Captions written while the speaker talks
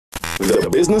The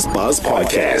Business Buzz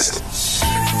Podcast.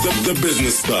 The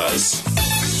Business Buzz.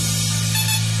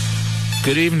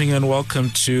 Good evening and welcome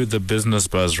to the Business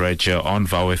Buzz right here on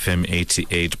VOW FM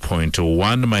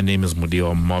 88.1. My name is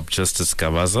Mudiwa Mob Justice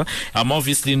Kavaza. I'm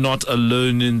obviously not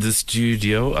alone in the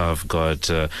studio. I've got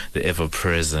the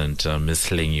ever-present Miss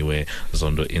Hlengiwe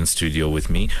Zondo in studio with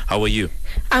me. How are you?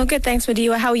 I'm good, thanks,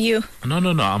 Mudiwa. How are you? No,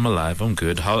 I'm alive. I'm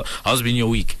good. How's been your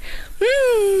week?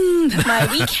 My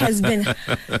week has been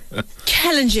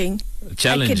challenging.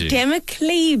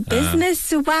 Academically,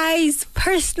 business-wise,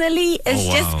 personally.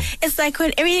 It's like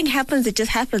when everything happens, it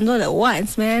just happens all at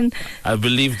once, man. I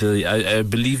believe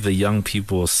the young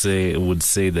people would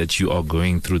say that you are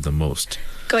going through the most.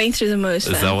 Going through the most.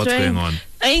 Is that what's going on?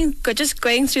 Just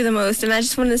going through the most, and I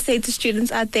just want to say to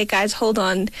students out there, guys, hold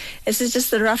on. This is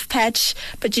just a rough patch,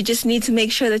 but you just need to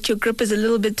make sure that your grip is a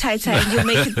little bit tighter, and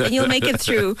you'll make it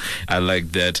through. I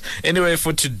like that. Anyway,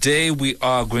 for today, we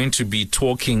are going to be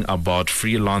talking about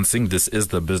freelancing. This is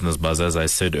the Business Buzz, as I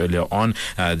said earlier on.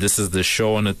 This is the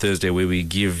show on a Thursday where we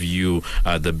give you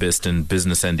the best in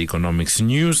business and economics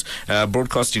news,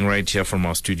 broadcasting right here from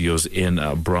our studios in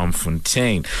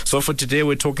Braamfontein. So for today,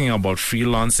 we're talking about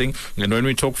freelancing, and when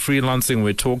we talk freelancing,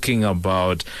 we're talking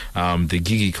about the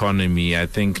gig economy. I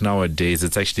think nowadays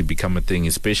it's actually become a thing,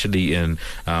 especially in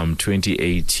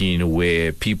 2018,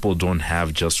 where people don't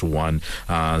have just one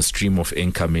stream of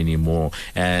income anymore.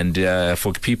 And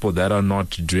for people that are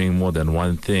not doing more than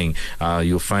one thing,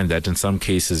 you'll find that in some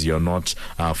cases you're not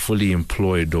fully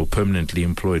employed or permanently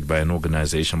employed by an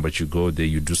organization, but you go there,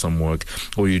 you do some work,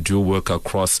 or you do work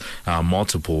across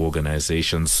multiple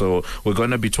organizations. So we're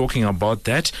going to be talking about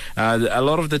that. A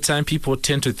lot of the time people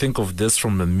tend to think of this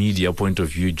from the media point of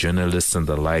view, journalists and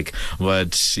the like,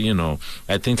 but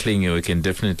I think Hlengiwe can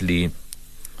definitely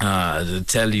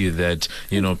tell you that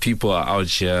people are out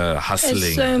here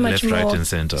hustling left, right and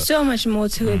center. So much more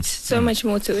to it. Much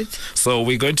more to it. So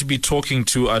we're going to be talking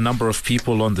to a number of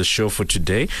people on the show for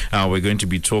today. We're going to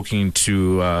be talking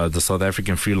to the South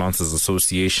African Freelancers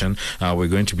Association. We're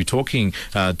going to be talking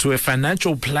to a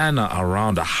financial planner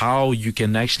around how you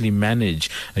can actually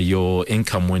manage your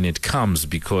income when it comes,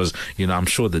 because I'm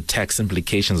sure the tax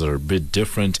implications are a bit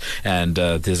different, and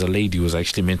there's a lady who's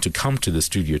actually meant to come to the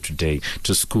studio today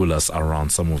to school us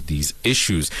around some of these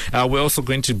issues. We're also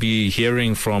going to be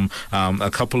hearing from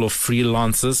a couple of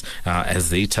freelancers as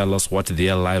they tell us what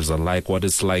their lives are like, what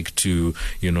it's like to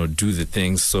do the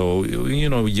things. So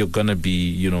you're gonna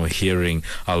be hearing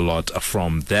a lot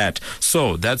from that.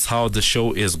 So that's how the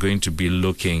show is going to be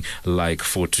looking like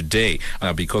for today,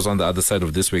 because on the other side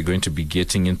of this, we're going to be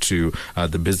getting into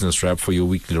the business wrap for your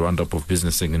weekly roundup of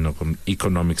business and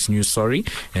economics news,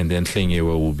 and then Hlengiwe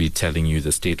will be telling you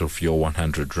the state of your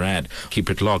 100 Rand. Keep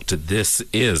it locked. This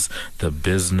is the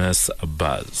Business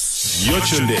Buzz. You're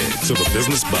tuned in to the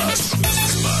Business Buzz.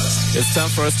 It's time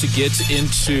for us to get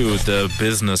into the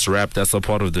business wrap. That's a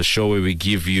part of the show where we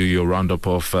give you your roundup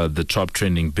of the top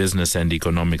trending business and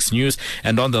economics news.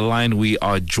 And on the line, we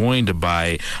are joined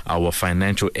by our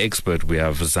financial expert. We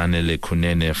have Zanele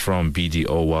Kunene from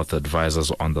BDO Wealth Advisors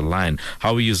on the line.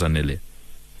 How are you, Zanele?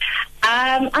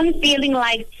 I'm feeling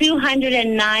like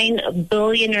 209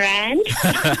 billion Rand.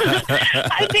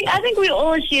 I think we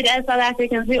all should, as South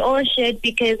Africans, we all should,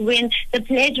 because when the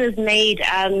pledge was made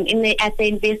at the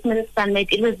Investment Summit,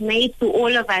 it was made to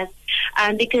all of us,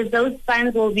 because those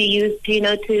funds will be used,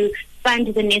 to fund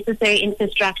the necessary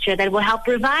infrastructure that will help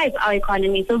revive our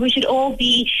economy. So we should all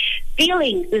be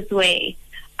feeling this way.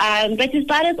 But to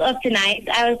start us off tonight,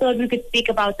 I thought we could speak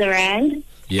about the Rand.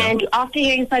 Yeah. And after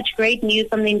hearing such great news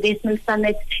from the Investment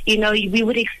Summit, we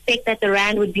would expect that the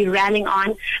Rand would be rallying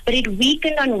on. But it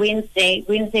weakened on Wednesday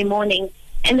morning.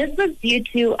 And this was due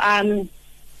to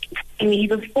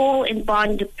the fall in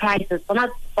bond prices. Well,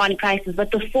 not bond prices,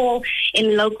 but the fall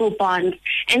in local bonds.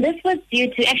 And this was due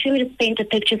to, actually, let me just paint a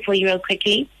picture for you real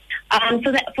quickly.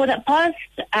 For the past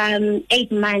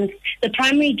 8 months, the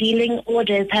primary dealing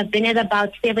orders have been at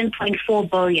about 7.4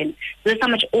 billion. That's how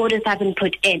much orders have been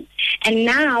put in. And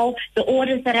now the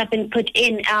orders that have been put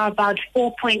in are about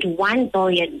 4.1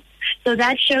 billion. So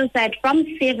that shows that from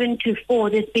 7 to 4,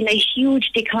 there's been a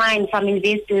huge decline from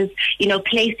investors,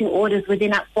 placing orders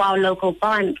for our local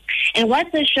bonds. And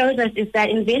what this shows us is that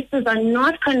investors are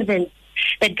not convinced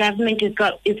that government is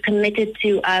committed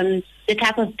to the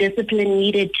type of discipline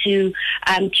needed to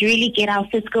really get our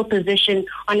fiscal position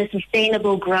on a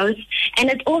sustainable growth. And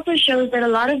it also shows that a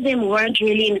lot of them weren't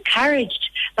really encouraged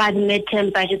by the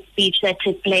midterm budget speech that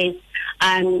took place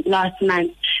last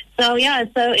month. So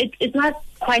it's not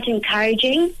quite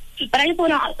encouraging. But I just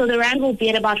want to, so the rand will be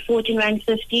at about 14 Rand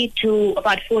 50 to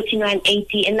about 14 Rand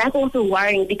 80. And that's also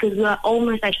worrying because we are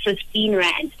almost at 15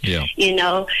 Rand, you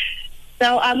know.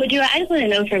 So, Mudira, I just want to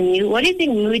know from you, what do you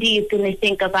think Moody is going to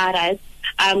think about us,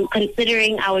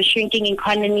 considering our shrinking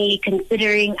economy,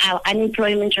 considering our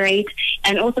unemployment rate,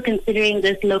 and also considering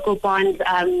this local bond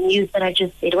news that I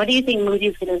just said? What do you think Moody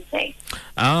is going to say?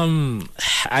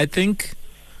 I think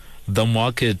the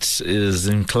market is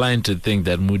inclined to think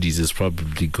that Moody's is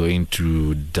probably going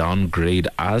to downgrade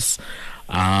us.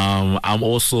 I'm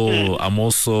also,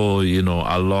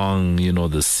 along,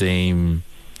 the same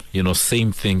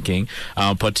thinking,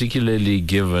 particularly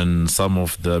given some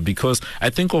of because I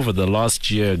think over the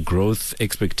last year, growth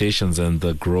expectations and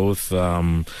the growth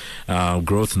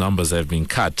numbers have been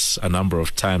cut a number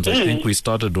of times. I think we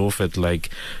started off at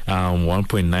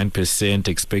 1.9%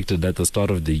 expected at the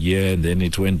start of the year, and then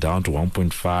it went down to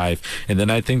 1.5%. And then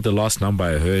I think the last number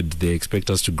I heard, they expect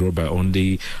us to grow by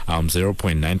only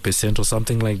 0.9% or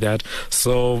something like that.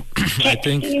 So I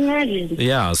think,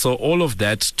 so all of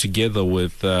that together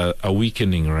with a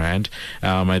weakening rand,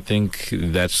 I think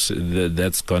that's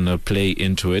gonna play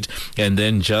into it, and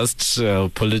then just some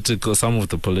of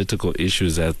the political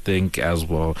issues I think as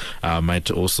well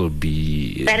might also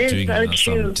be doing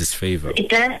some disfavor. It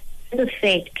does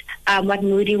affect what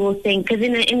Moody will think, because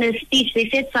in the speech they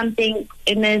said something,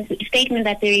 in the statement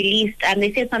that they released,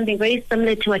 they said something very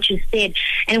similar to what you said.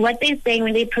 And what they're saying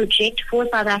when they project for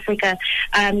South Africa,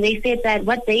 they said that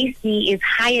what they see is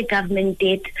higher government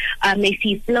debt, they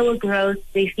see slower growth,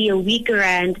 they see a weaker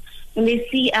rand, and they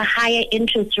see a higher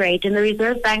interest rate. And the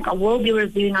Reserve Bank will be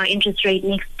reviewing our interest rate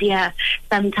next year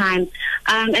sometime.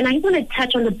 And I just want to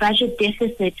touch on the budget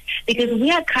deficit, because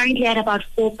we are currently at about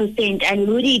 4%, and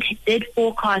Moody did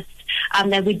forecast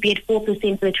that would be at 4%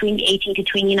 for the 2018 to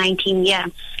 2019 year.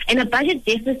 And a budget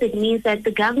deficit means that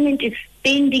the government is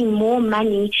spending more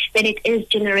money than it is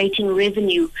generating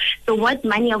revenue. So what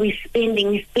money are we spending?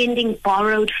 We're spending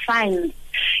borrowed funds,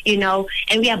 and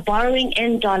we are borrowing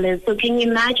in dollars. So can you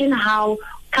imagine how,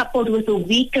 coupled with a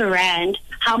weaker rand,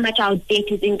 how much our debt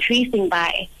is increasing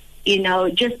by?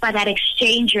 Just by that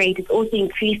exchange rate, it's also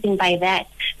increasing by that,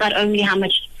 not only how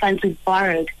much funds we've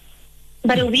borrowed.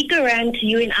 But a weaker rand to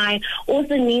you and I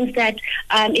also means that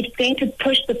it's going to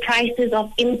push the prices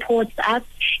of imports up.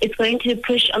 It's going to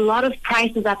push a lot of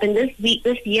prices up. And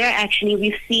this year, actually,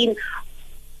 we've seen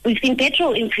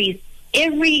petrol increase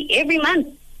every month,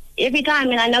 every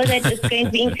time, and I know that it's going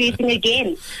to be increasing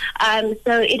again.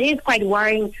 So it is quite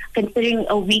worrying considering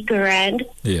a weaker rand.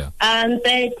 Yeah.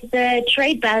 But the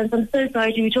trade balance, I'm so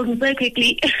sorry to be talking so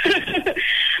quickly.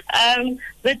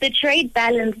 But the trade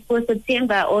balance for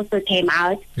September also came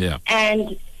out. Yeah.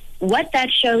 And what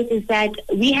that shows is that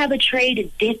we have a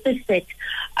trade deficit,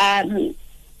 a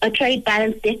trade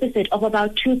balance deficit of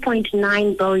about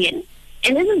 2.9 billion.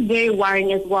 And this is very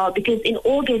worrying as well, because in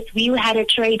August we had a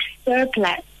trade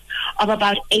surplus of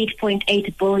about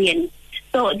 8.8 billion.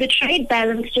 So the trade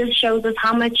balance just shows us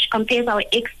how much compares our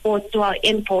exports to our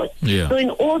imports. Yeah. So in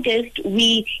August,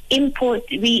 we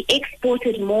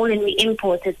exported more than we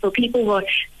imported. So people were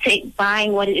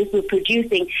buying what it is we're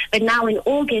producing. But now in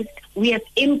August, we have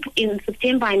in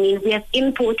September, we have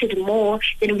imported more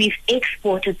than we've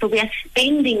exported. So we are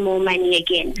spending more money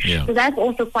again. Yeah. So that's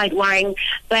also quite worrying.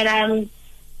 But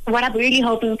what I'm really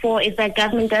hoping for is that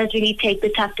government does really take the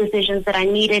tough decisions that are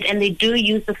needed, and they do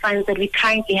use the funds that we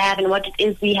currently have and what it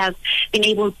is we have been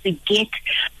able to get,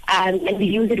 and we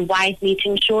use it wisely to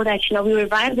ensure that we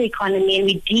revive the economy and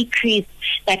we decrease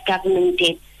that government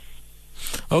debt.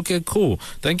 Okay, cool.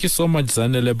 Thank you so much,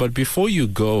 Zanele. But before you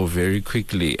go, very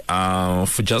quickly,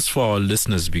 for our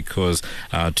listeners, because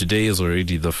today is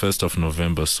already the 1st of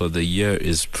November, so the year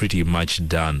is pretty much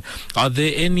done. Are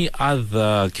there any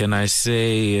other,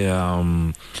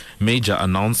 major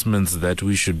announcements that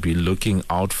we should be looking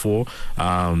out for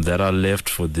that are left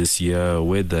for this year,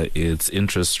 whether it's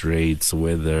interest rates,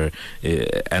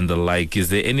 and the like? Is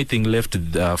there anything left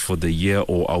for the year,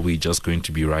 or are we just going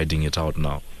to be riding it out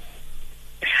now?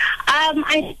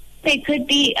 I think there could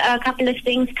be a couple of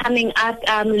things coming up,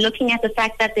 looking at the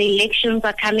fact that the elections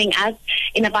are coming up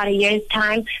in about a year's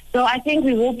time. So I think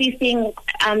we will be seeing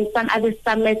some other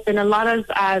summits and a lot of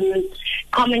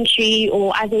commentary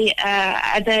or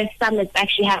other summits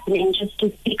actually happening, just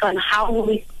to speak on how will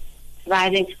we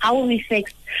surviving, how will we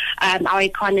fix our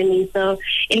economy. So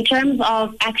in terms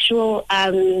of actual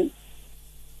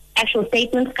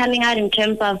statements coming out in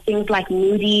terms of things like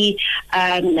Moody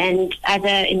and other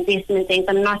investment things,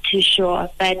 I'm not too sure,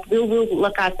 but we'll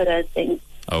look out for those things.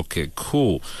 Okay,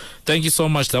 cool. Thank you so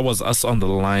much. That was us on the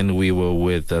line. We were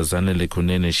with Zanele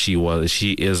Kunene.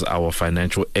 She is our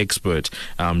financial expert,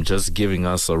 just giving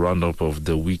us a roundup of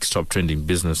the week's top trending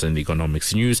business and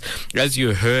economics news. As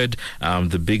you heard,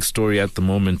 the big story at the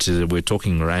moment is we're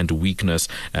talking rand weakness,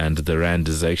 and the rand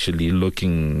is actually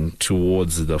looking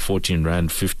towards the 14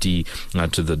 rand 50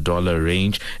 to the dollar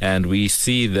range, and we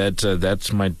see that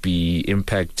that might be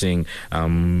impacting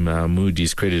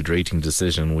Moody's credit rating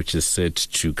decision, which is set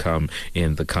to come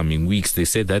in the coming weeks. They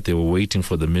said that they were waiting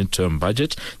for the midterm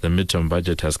budget. The midterm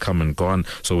budget has come and gone,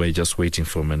 so we're just waiting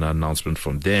for an announcement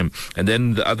from them. And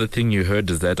then the other thing you heard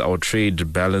is that our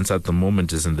trade balance at the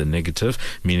moment is in the negative,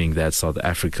 meaning that South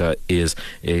Africa is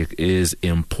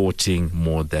importing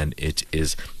more than it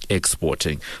is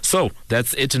exporting. So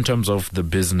that's it in terms of the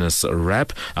business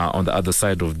wrap. On the other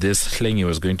side of this, Hlengi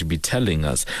was going to be telling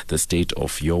us the state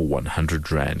of your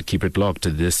 100 Rand. Keep it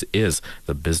locked. This is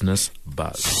the Business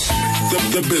Buzz.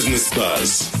 The Business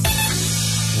Buzz.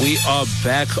 We are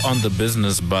back on the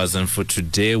Business Buzz, and for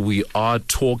today we are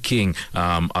talking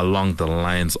along the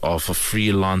lines of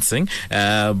freelancing.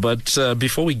 But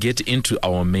before we get into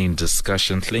our main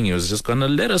discussion, Hlengi was just going to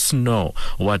let us know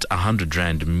what 100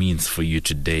 Rand means for you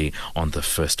today on the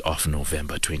 1st of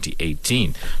November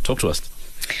 2018. Talk to us.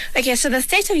 Okay, so the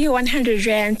state of your 100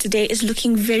 Rand today is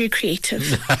looking very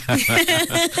creative.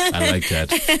 I like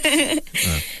that.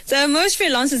 So most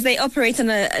freelancers, they operate on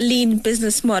a lean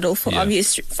business model for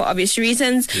obvious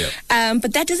reasons.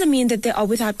 But that doesn't mean that they are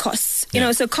without costs. You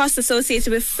know, so costs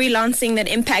associated with freelancing that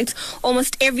impact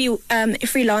almost every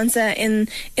freelancer in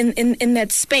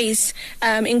that space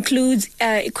includes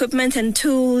equipment and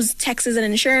tools, taxes and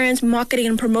insurance, marketing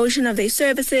and promotion of their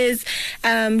services,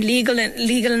 legal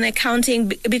and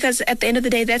accounting, because at the end of the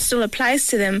day, that still applies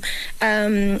to them.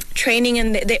 Training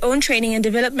and their own training and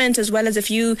development, as well as a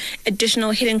few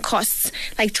additional hidden costs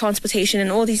like transportation and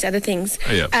all these other things.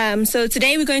 So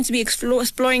today we're going to be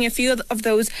exploring a few of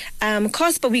those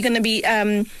costs, but we're going to be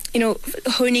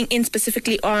honing in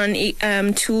specifically on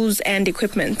tools and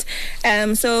equipment.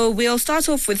 So we'll start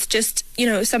off with just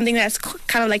something that's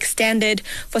kind of like standard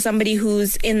for somebody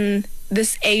who's in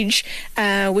this age,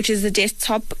 which is the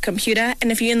desktop computer.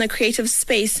 And if you're in the creative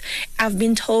space, I've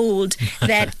been told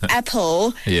that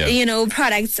Apple,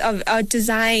 products are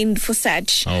designed for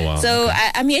such. Oh, wow. So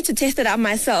I'm here to test it out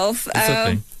myself.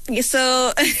 So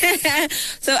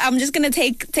I'm just gonna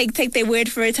take their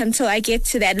word for it until I get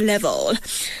to that level.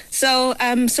 So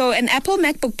an Apple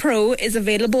MacBook Pro is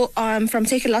available from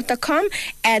takealot.com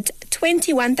at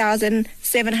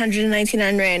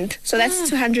 21,799 Rand. So that's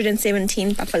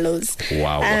 217 buffaloes.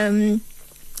 Wow.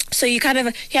 So you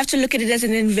have to look at it as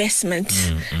an investment.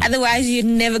 Otherwise, you're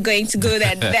never going to go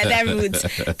that route.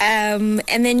 And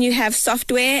then you have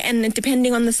software, and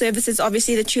depending on the services,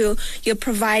 obviously, that you're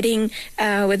providing,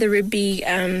 whether it be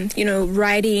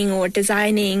writing or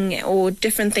designing or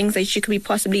different things that you could be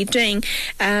possibly doing,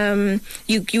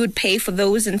 you would pay for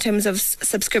those in terms of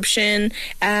subscription,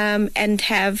 and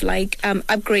have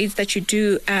upgrades that you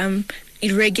do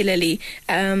regularly.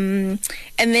 And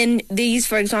then these,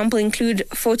 for example, include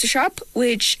Photoshop,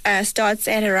 which starts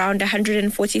at around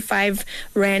 145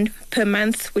 Rand per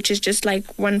month, which is just like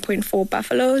 1.4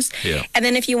 buffaloes. And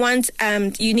then if you want,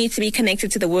 you need to be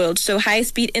connected to the world. So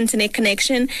high-speed internet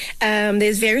connection,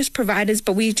 there's various providers,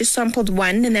 but we just sampled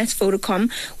one, and that's Vodacom,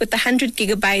 with 100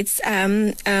 gigabytes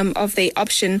of the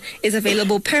option is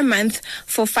available per month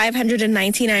for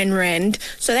 599 Rand.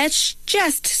 So that's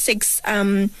just six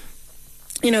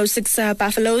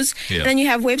buffaloes. And then you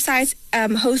have websites,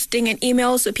 hosting and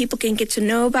email, so people can get to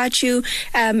know about you.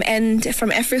 And from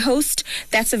EveryHost,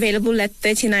 that's available at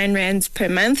 39 Rands per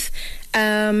month.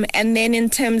 And then in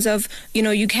terms of,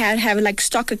 you can have like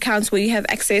stock accounts where you have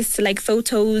access to like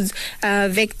photos,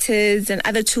 vectors and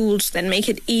other tools that make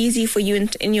it easy for you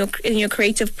in your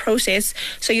creative process,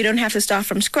 so you don't have to start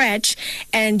from scratch.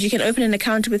 And you can open an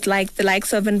account with like the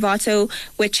likes of Envato,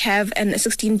 which have a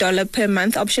 $16 per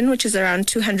month option, which is around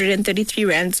 233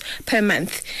 Rands per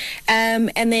month.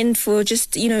 And then for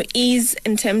just, ease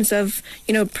in terms of,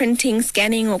 printing,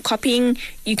 scanning or copying,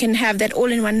 you can have that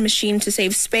all-in-one machine to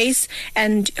save space.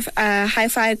 And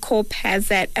Hi-Fi Corp has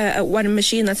that one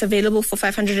machine that's available for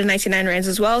 599 Rands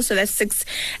as well. So that's 6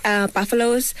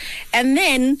 buffaloes. And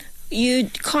then you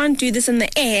can't do this in the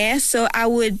air, so I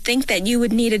would think that you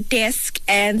would need a desk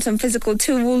and some physical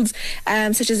tools,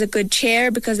 such as a good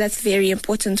chair, because that's very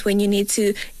important when you need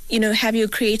to have your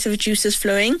creative juices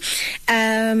flowing.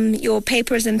 Your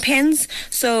papers and pens.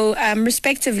 So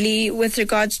respectively, with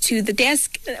regards to the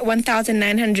desk,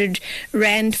 1,900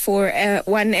 Rand for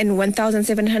one and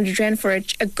 1,700 Rand for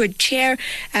a good chair.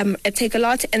 Take a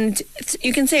lot, and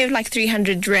you can save like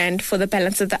 300 Rand for the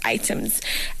balance of the items.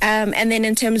 And then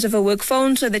in terms of a work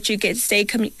phone, so that you get stay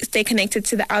connected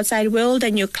to the outside world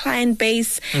and your client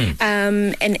base,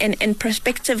 and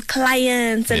prospective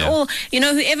clients and all,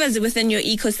 whoever's within your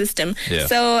ecosystem. Yeah.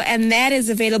 So, and that is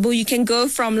available. You can go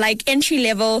from like entry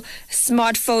level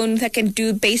smartphone that can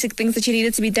do basic things that you need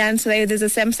it to be done. So there's a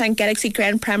Samsung Galaxy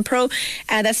Grand Prime Pro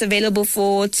that's available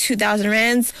for 2,000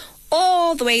 Rands,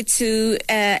 all the way to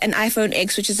an iPhone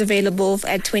X, which is available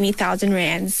at 20,000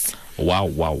 Rands. Wow.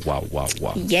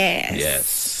 Yes.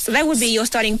 So that would be your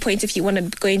starting point if you want to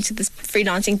go into this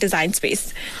freelancing design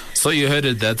space. So you heard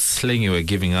it, that's Sling. You were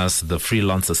giving us the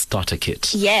freelancer starter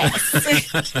kit. Yes.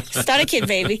 Starter kit,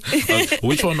 baby.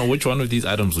 Which one of these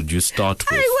items would you start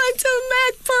with? I want a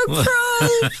MacBook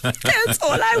Pro. That's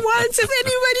all I want. If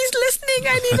anybody's listening,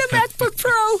 I need a MacBook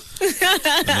Pro.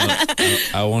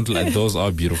 I want, like, those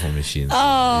are beautiful machines.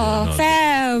 Oh,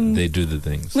 fam. They do the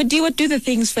things. What do the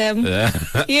things, fam?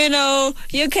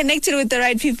 You're connected with the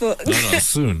right people. No,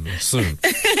 soon.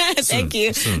 Thank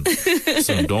you. Soon.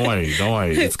 Don't worry.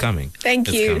 It's coming.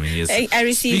 Thank you. Coming, yes. I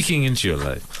receive. Speaking into your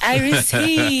life. I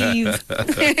receive.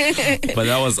 But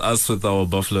that was us with our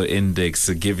Buffalo Index,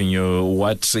 giving you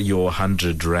what your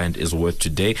 100 Rand is worth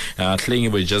today.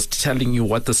 We're just telling you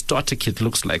what the starter kit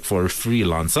looks like for a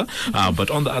freelancer. But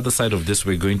on the other side of this,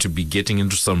 we're going to be getting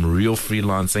into some real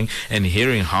freelancing and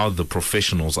hearing how the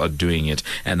professionals are doing it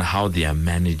and how they are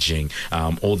managing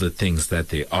all the things that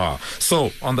they are.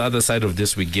 So on the other side of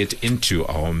this, we get into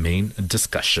our main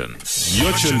discussion.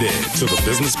 You're tuned in to the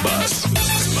Business Buzz.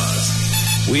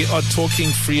 We are talking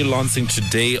freelancing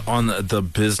today on the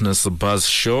Business Buzz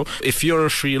Show. If you're a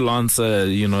freelancer,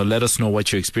 let us know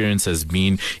what your experience has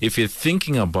been. If you're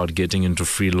thinking about getting into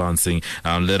freelancing,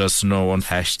 let us know on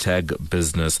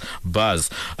 #BusinessBuzz.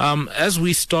 As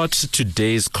we start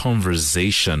today's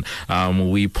conversation,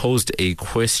 we posed a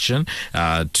question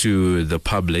to the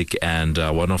public, and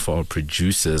one of our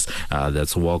producers,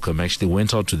 that's Welcome, actually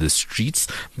went out to the streets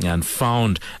and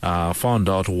found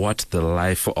out what the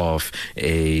life of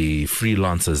a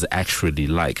freelancer is actually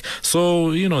like.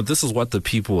 So, this is what the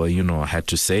people, had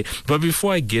to say. But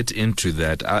before I get into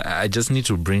that, I just need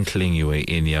to bring Hlengiwe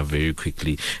in here very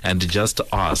quickly and just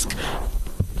ask,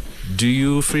 do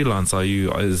you freelance?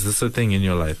 Is this a thing in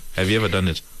your life? Have you ever done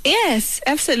it? Yes,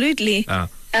 absolutely.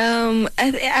 I'm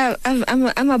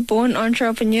a born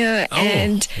entrepreneur,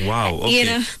 and wow,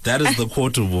 okay, that is the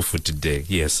quotable for today.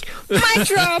 Yes. Mic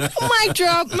drop. I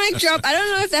don't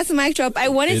know if that's a mic drop. I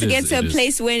wanted to get to a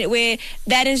place where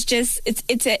that is just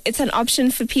it's an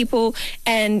option for people,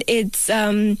 and it's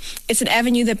an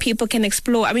avenue that people can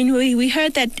explore. I mean, we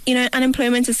heard that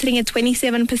unemployment is sitting at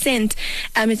 27%.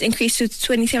 It's increased to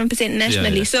 27%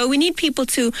 nationally. Yeah. So we need people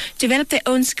to develop their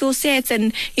own skill sets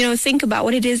and think about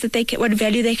what it is that what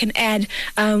value they can add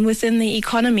within the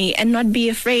economy, and not be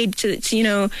afraid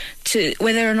to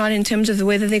whether or not in terms of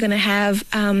whether they're going to have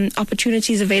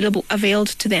opportunities availed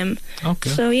to them.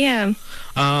 Okay. So yeah.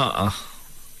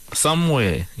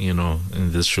 Somewhere,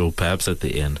 in this show, perhaps at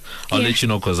the end, I'll let you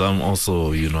know, because I'm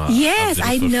also, Yes,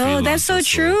 I know. That's so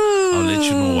true. I'll let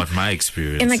you know what my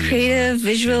experience in the creative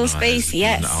visual space.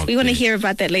 Yes, we want to hear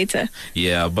about that later.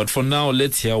 Yeah, but for now,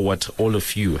 let's hear what all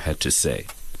of you had to say.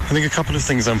 I think a couple of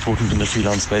things are important in the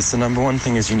freelance space. The number one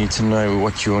thing is you need to know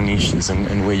what your niche is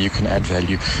and where you can add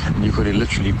value. And you've got to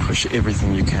literally push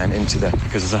everything you can into that,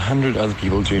 because there's 100 other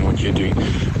people doing what you're doing.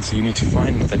 And so you need to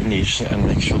find that niche and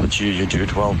make sure that you do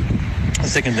it well. The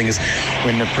second thing is,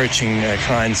 when approaching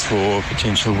clients for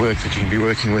potential work that you can be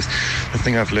working with, the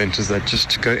thing I've learned is that just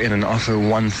to go in and offer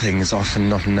one thing is often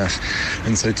not enough.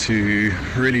 And so to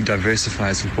really diversify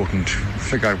is important.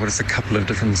 Figure out what is a couple of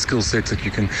different skill sets that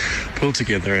you can pull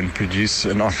together and produce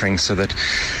an offering, so that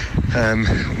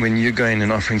when you're going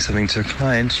and offering something to a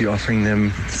client, you're offering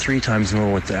them 3 times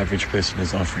more what the average person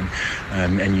is offering.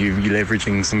 And you're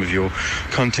leveraging some of your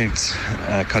contacts,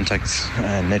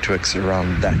 networks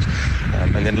around that.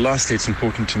 And then lastly, it's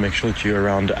important to make sure that you're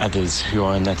around others who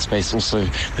are in that space also,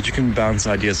 that you can bounce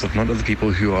ideas off, not other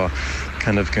people who are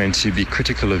kind of going to be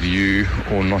critical of you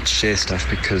or not share stuff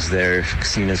because they're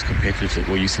seen as competitive,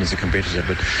 or you seen as a competitor,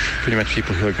 but pretty much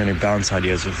people who are going to bounce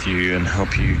ideas with you and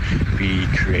help you be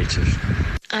creative.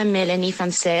 I'm Melanie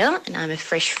van Sale, and I'm a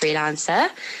fresh freelancer.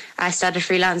 I started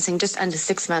freelancing just under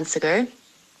 6 months ago.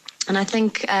 And I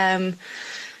think a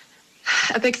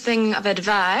big thing of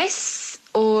advice,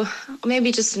 or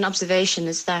maybe just an observation,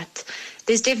 is that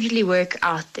there's definitely work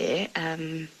out there.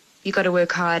 You got to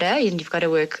work harder, and you got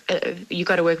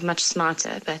to work much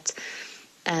smarter. But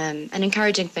an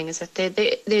encouraging thing is that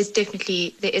there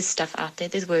is stuff out there.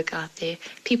 There's work out there.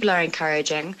 People are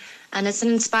encouraging, and it's an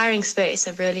inspiring space.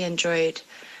 I've really enjoyed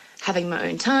having my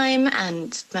own time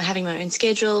and having my own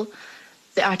schedule.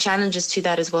 There are challenges to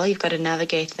that as well. You've got to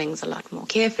navigate things a lot more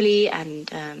carefully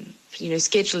and,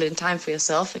 schedule in time for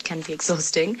yourself. It can be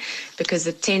exhausting because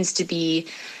it tends to be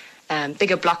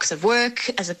bigger blocks of work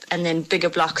and then bigger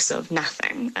blocks of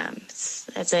nothing.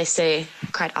 As I say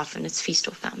quite often, it's feast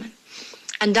or famine.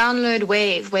 And download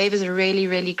Wave. Wave is a really,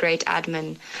 really great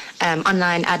online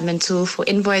admin tool for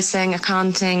invoicing,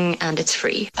 accounting, and it's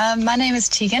free. My name is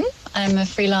Tegan. I'm a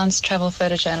freelance travel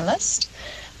photojournalist.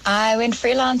 I went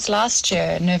freelance last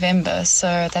year, November,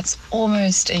 so that's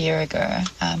almost a year ago,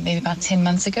 maybe about 10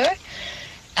 months ago.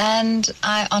 And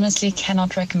I honestly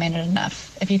cannot recommend it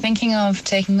enough. If you're thinking of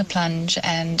taking the plunge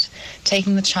and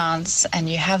taking the chance, and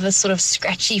you have this sort of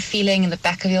scratchy feeling in the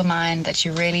back of your mind that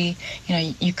you really,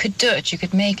 you could do it, you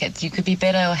could make it, you could be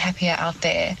better or happier out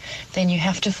there, then you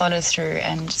have to follow through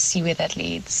and see where that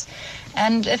leads.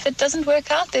 And if it doesn't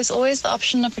work out, there's always the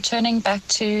option of returning back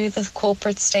to the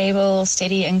corporate, stable,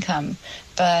 steady income.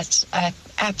 But I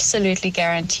absolutely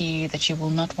guarantee you that you will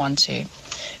not want to.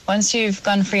 Once you've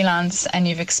gone freelance and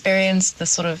you've experienced the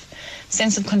sort of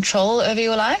sense of control over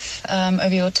your life,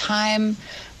 over your time,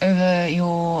 over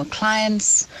your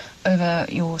clients, over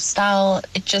your style,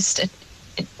 it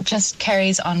just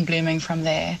carries on blooming from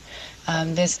there.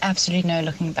 There's absolutely no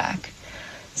looking back.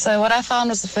 So what I found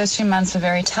was the first few months were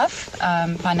very tough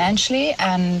financially,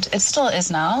 and it still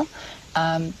is now.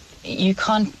 You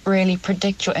can't really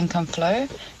predict your income flow.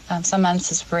 Some months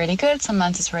it's really good, some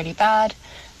months it's really bad.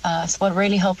 So what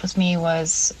really helped with me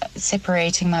was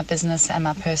separating my business and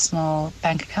my personal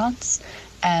bank accounts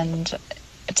and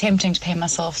attempting to pay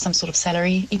myself some sort of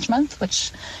salary each month,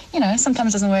 which,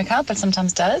 sometimes doesn't work out, but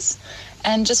sometimes does.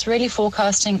 And just really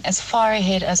forecasting as far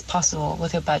ahead as possible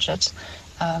with your budget.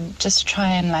 Just try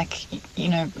and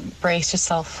brace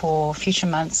yourself for future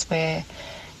months where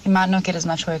you might not get as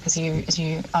much work as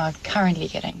you are currently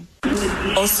getting.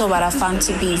 Also, what I found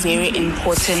to be very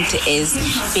important is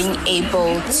being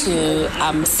able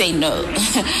to say no.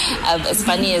 As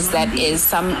funny as that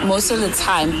is, most of the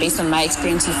time, based on my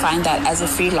experience, you find that as a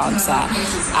freelancer,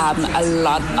 a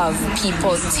lot of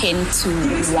people tend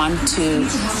to want to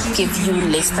give you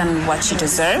less than what you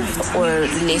deserve or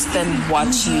less than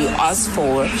what you ask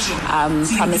for,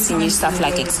 promising you stuff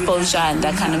like exposure and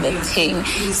that kind of a thing.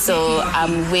 So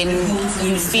when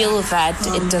you feel that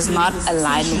it does not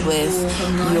align with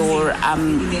your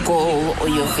goal or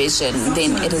your vision,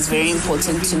 then it is very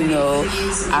important to know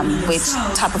which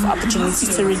type of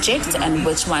opportunities to reject and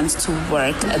which ones to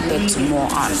work a bit more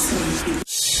on.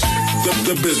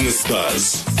 The Business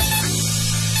Buzz.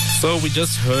 So we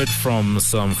just heard from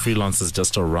some freelancers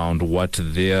just around what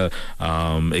their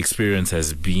experience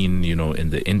has been, in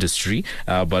the industry.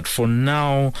 But for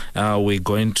now, we're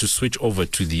going to switch over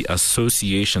to the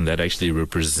association that actually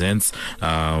represents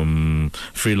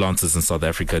freelancers in South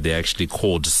Africa. They're actually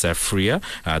called SAFRIA.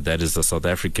 That is the South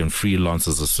African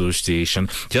Freelancers Association.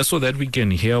 Just so that we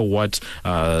can hear what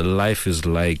life is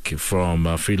like from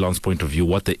a freelance point of view,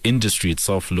 what the industry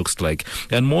itself looks like.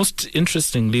 And most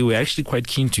interestingly, we're actually quite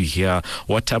keen to hear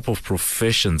what type of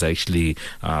professions actually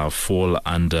fall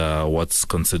under what's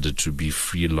considered to be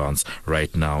freelance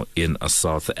right now in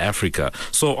South Africa.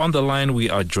 So on the line, we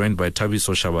are joined by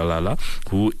Thabiso Shabalala,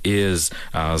 who is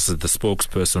the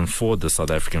spokesperson for the South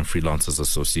African Freelancers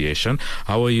Association.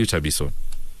 How are you, Thabiso?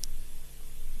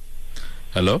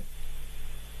 Hello?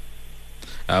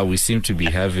 We seem to be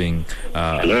having...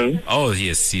 Hello? Oh,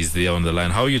 yes, he's there on the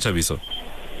line. How are you, Thabiso?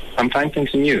 I'm fine,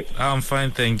 thanks, and you? I'm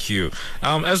fine, thank you.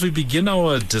 As we begin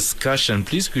our discussion,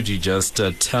 please could you just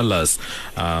tell us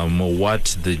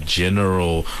what the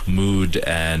general mood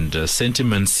and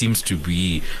sentiment seems to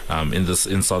be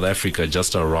in South Africa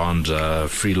just around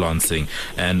freelancing,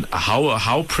 and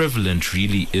how prevalent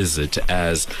really is it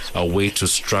as a way to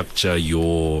structure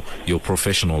your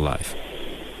professional life?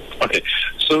 Okay,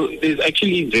 so there's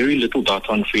actually very little data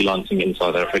on freelancing in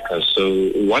South Africa. So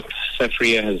what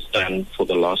SAFRIA has done for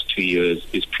the last 2 years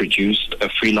is produced a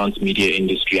freelance media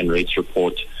industry and rates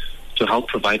report to help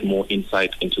provide more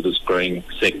insight into this growing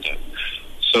sector.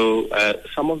 So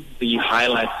some of the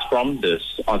highlights from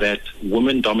this are that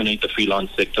women dominate the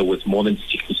freelance sector with more than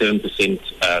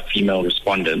 67% female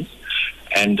respondents.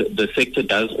 And the sector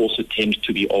does also tend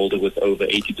to be older, with over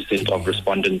 80% of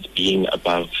respondents being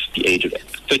above the age of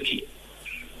 30.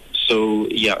 So,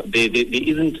 yeah, there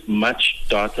isn't much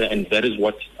data, and that is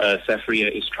what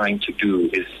SAFRIA is trying to do,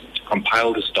 is to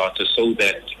compile this data so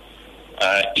that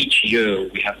each year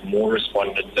we have more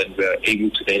respondents and we're able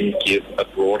to then give a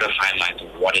broader highlight of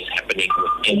what is happening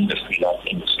within the freelance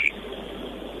industry.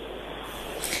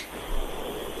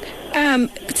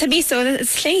 Thabiso,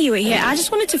 it's Slingy you were here. I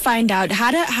just wanted to find out how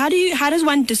does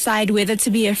one decide whether to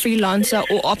be a freelancer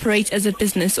or operate as a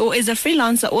business, or is a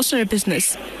freelancer also a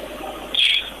business?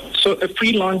 So a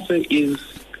freelancer is,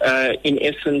 in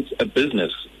essence, a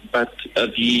business, but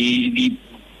the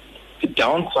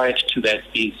downside to that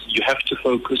is you have to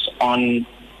focus on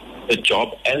the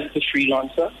job as the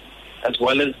freelancer, as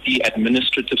well as the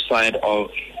administrative side of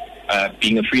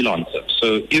being a freelancer.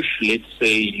 So if, let's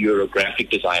say, you're a graphic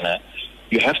designer,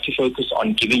 you have to focus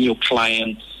on giving your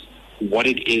clients what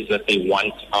it is that they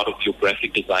want out of your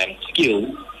graphic design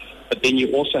skills, but then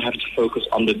you also have to focus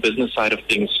on the business side of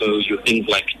things, so your things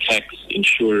like tax,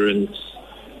 insurance,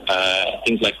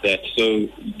 things like that. So,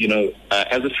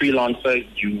 as a freelancer,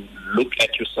 you look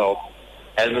at yourself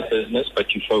as a business,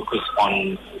 but you focus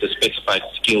on the specified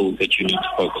skill that you need to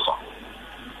focus on.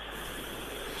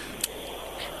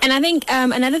 And I think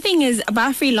another thing is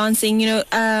about freelancing,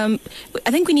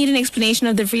 I think we need an explanation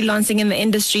of the freelancing in the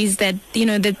industries that,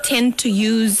 that tend to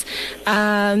use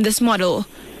this model.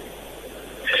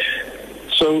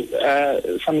 So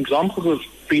some examples of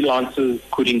freelancers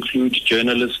could include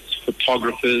journalists,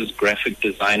 photographers, graphic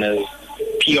designers,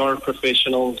 PR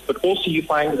professionals, but also you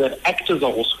find that actors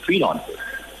are also freelancers.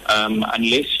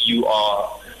 Unless you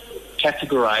are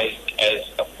categorized as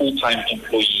a full-time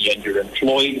employee and you're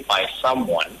employed by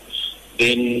someone,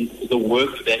 then the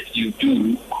work that you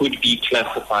do could be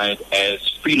classified as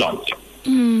freelancing.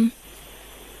 Mm.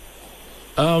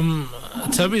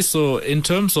 Tabi, so in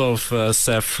terms of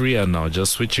Safria now,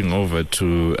 just switching over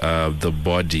to the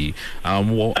body,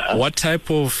 what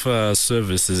type of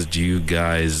services do you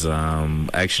guys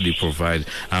actually provide?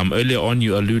 Earlier on,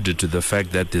 you alluded to the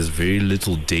fact that there's very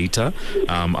little data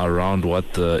around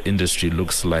what the industry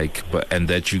looks like, and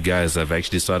that you guys have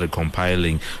actually started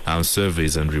compiling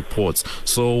surveys and reports.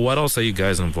 So what else are you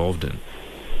guys involved in?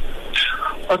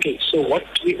 Okay, so what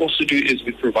we also do is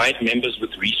we provide members with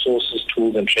resources,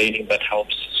 tools, and training that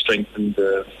helps strengthen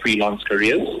the freelance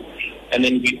careers. And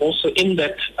then we also, in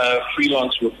that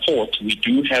freelance report, we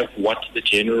do have what the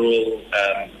general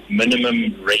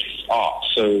minimum rates are.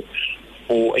 So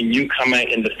for a newcomer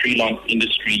in the freelance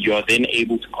industry, you are then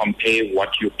able to compare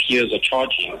what your peers are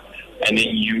charging, and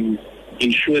then you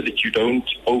ensure that you don't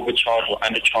overcharge or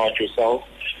undercharge yourself.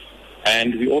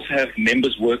 And we also have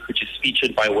members' work, which is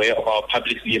featured by way of our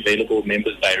publicly available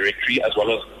members directory, as well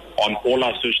as on all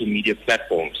our social media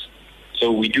platforms.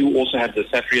 So we do also have the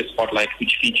Safria Spotlight,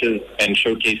 which features and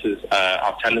showcases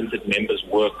our talented members'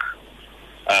 work,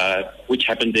 which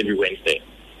happens every Wednesday.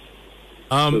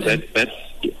 So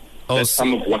that's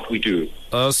some of what we do.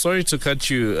 Sorry to cut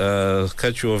you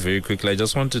off very quickly. I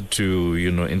just wanted to,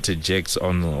 interject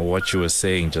on what you were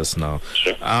saying just now.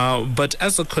 Sure. But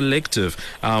as a collective,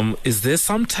 is there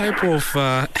some type of,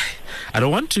 I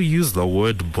don't want to use the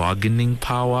word bargaining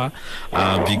power,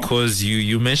 because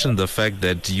you mentioned the fact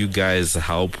that you guys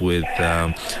help with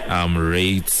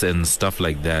rates and stuff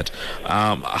like that.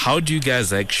 How do you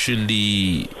guys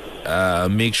actually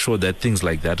make sure that things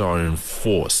like that are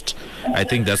enforced? I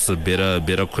think that's a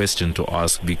better question to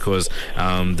ask, because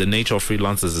the nature of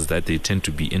freelancers is that they tend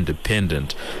to be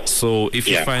independent. So if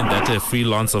you find that a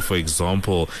freelancer, for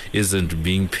example, isn't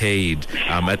being paid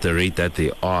at the rate that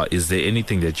they are, is there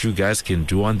anything that you guys can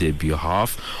do on their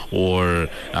behalf, or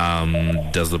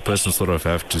does the person sort of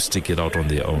have to stick it out on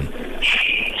their own?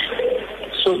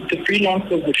 So the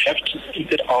freelancer would have to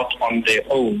seek it out on their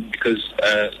own, because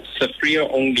Safria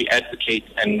only advocates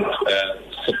and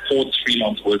supports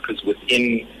freelance workers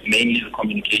within mainly the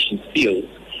communications field.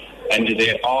 And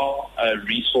there are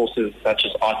resources such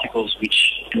as articles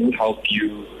which do help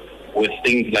you with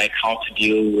things like how to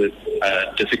deal with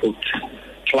difficult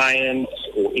clients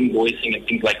or invoicing and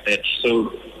things like that.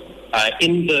 So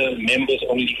in the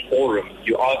members-only forum,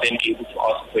 you are then able to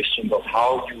ask questions of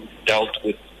how you dealt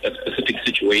with a specific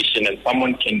situation, and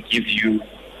someone can give you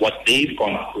what they've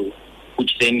gone through,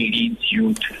 which then leads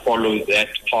you to follow that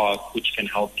path, which can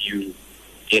help you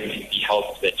get the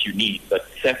help that you need. But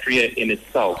Safria in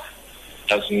itself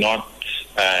does not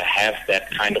have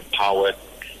that kind of power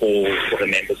for the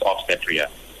members of Safria.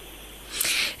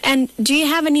 And do you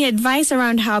have any advice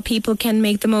around how people can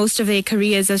make the most of their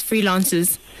careers as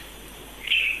freelancers?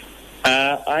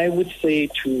 I would say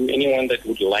to anyone that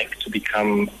would like to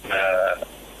become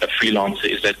a freelancer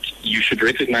is that you should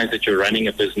recognize that you're running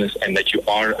a business and that you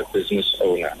are a business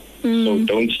owner. So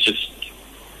don't just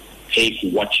take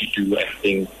what you do and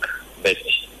think that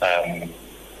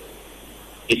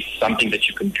it's something that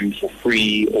you can do for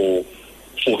free or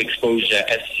for exposure,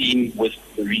 as seen with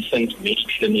the recent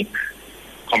MediClinic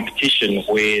competition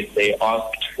where they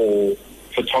asked for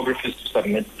photographers to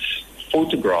submit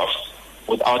photographs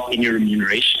without any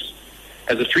remuneration.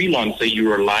 As a freelancer,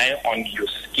 you rely on your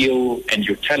skill and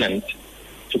your talent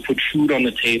to put food on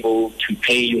the table, to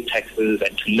pay your taxes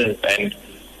and to live, and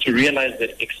to realize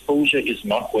that exposure is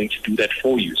not going to do that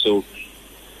for you. So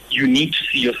you need to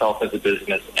see yourself as a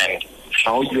business and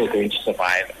how you are going to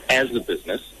survive as a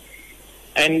business.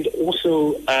 And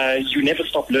also, you never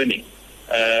stop learning.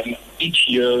 Each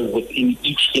year within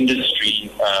each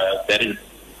industry that is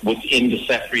within the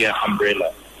Safria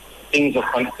umbrella, things are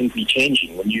constantly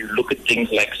changing. When you look at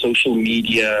things like social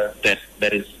media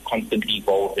that is constantly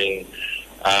evolving,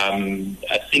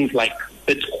 things like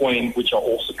Bitcoin, which are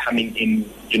also coming in,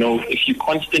 if you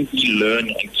constantly learn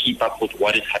and keep up with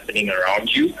what is happening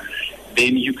around you,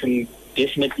 then you can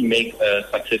definitely make a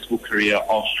successful career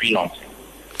of freelancing.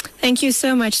 Thank you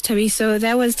so much, Thabiso.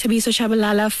 That was Thabiso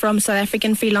Shabalala from South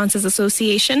African Freelancers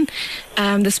Association,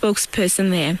 the spokesperson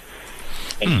there.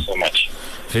 Thank you so much.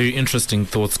 Very interesting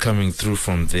thoughts coming through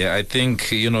from there. I think,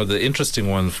 the interesting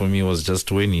one for me was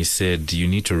just when he said you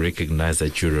need to recognize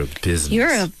that you're a business.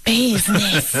 You're a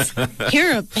business.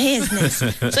 You're a business.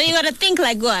 So you got to think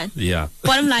like what? Yeah.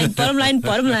 Bottom line, bottom line,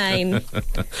 bottom line.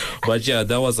 But yeah,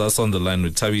 that was us on the line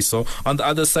with Thabiso. On the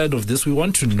other side of this, we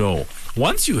want to know,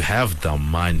 once you have the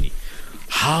money,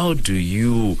 how do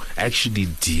you actually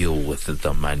deal with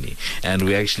the money? And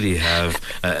we actually have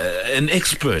an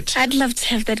expert. I'd love to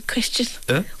have that question.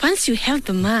 Once you have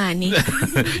the money.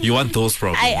 You want those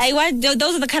problems? I want,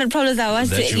 those are the kind of problems I want.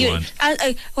 That you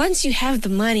want. Once you have the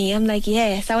money, I'm like,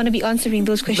 yes, I want to be answering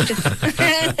those questions.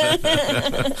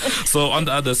 So on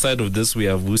the other side of this, we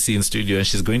have Vusi in studio, and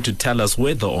she's going to tell us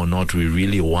whether or not we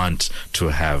really want to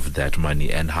have that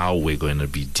money and how we're going to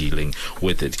be dealing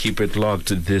with it. Keep it locked.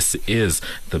 This is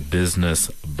The Business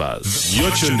Buzz.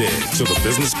 You're tuned in to The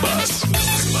Business Buzz.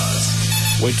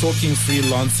 We're talking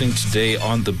freelancing today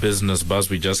on The Business Buzz.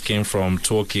 We just came from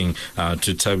talking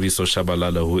to Thabiso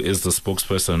Shabalala, who is the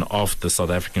spokesperson of the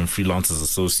South African Freelancers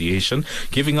Association,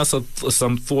 giving us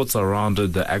some thoughts around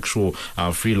the actual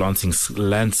freelancing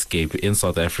landscape in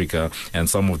South Africa and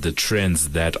some of the trends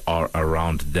that are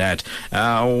around that.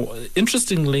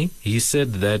 Interestingly, he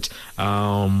said that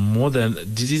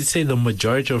did he say the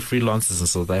majority of freelancers in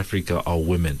South Africa are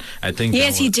women? I think.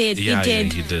 Yes, he did. Yeah,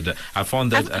 he did. I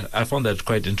found that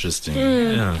quite interesting.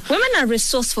 Yeah. Women are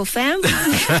resourceful, fam.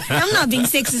 I'm not being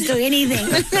sexist or anything.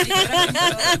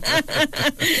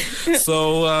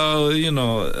 So,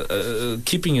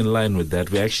 keeping in line with that,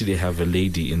 we actually have a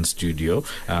lady in studio.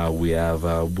 We have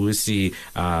Vusi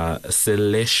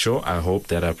Selesho. I hope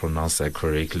that I pronounced that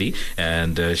correctly.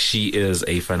 And she is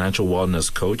a financial wellness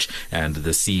coach and the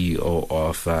CEO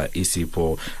of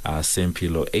Isipo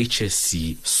Sempilo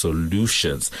HSC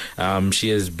Solutions. She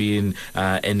has been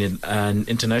an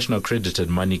international accredited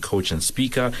money coach and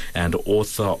speaker and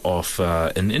author of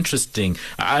an interesting.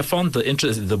 I found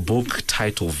the book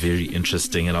title very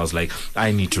interesting, and I was like,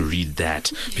 I need to read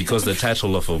that because the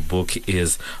title of her book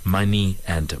is Money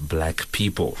and Black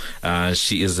People.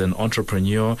 She is an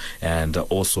entrepreneur and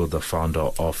also the founder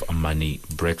of Money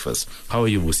Breakfast. How are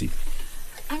you, Vusi?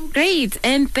 I'm great,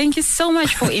 and thank you so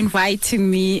much for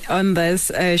inviting me on this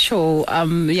show.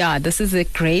 This is a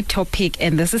great topic,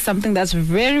 and this is something that's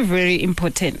very, very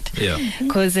important. Yeah,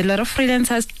 because a lot of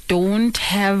freelancers don't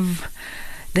have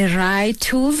the right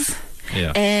tools.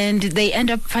 Yeah. And they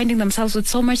end up finding themselves with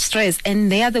so much stress,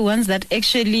 and they are the ones that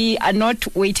actually are not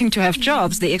waiting to have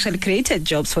jobs. They actually created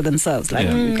jobs for themselves, like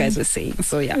you guys were saying.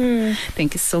 So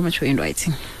thank you so much for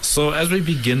inviting. So as we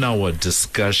begin our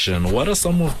discussion, what are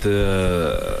some of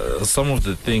the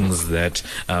things that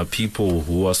people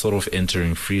who are sort of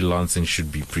entering freelancing should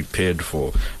be prepared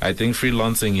for? I think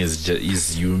freelancing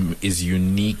is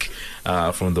unique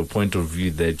from the point of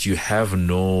view that you have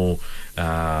no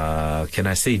can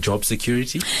I say job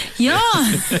security? Yeah.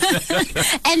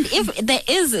 And if there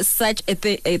is such a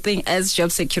thing as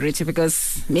job security,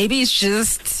 because maybe it's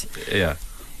just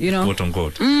quote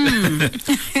unquote.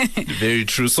 Very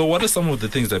true. So what are some of the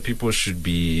things that people should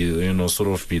be sort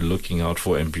of be looking out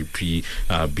for and be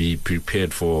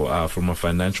prepared for from a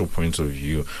financial point of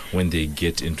view when they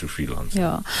get into freelancing?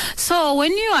 Yeah. So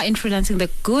when you are in freelancing,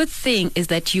 the good thing is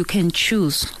that you can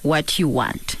choose what you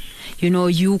want.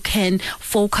 You can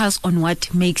focus on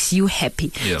what makes you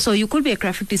happy. Yeah. So you could be a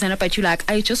graphic designer, but you're like,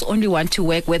 I just only want to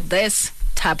work with this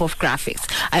type of graphics.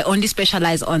 I only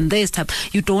specialize on this type.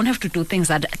 You don't have to do things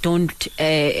that don't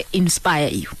inspire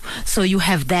you. So you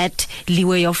have that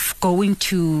leeway of going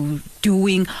to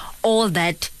doing all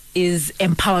that is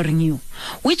empowering you,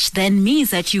 which then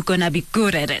means that you're going to be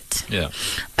good at it. Yeah.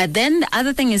 But then the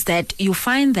other thing is that you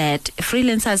find that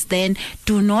freelancers then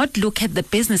do not look at the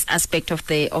business aspect of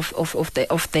the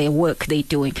work they're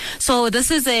doing. So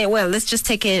this is let's just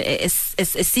take a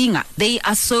singer. They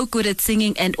are so good at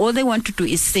singing and all they want to do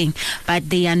is sing, but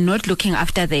they are not looking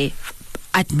after the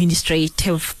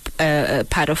administrative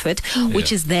part of it,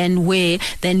 which is then where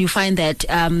then you find that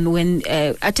when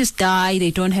artists die,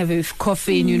 they don't have a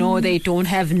coffin, they don't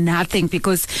have nothing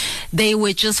because they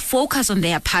were just focused on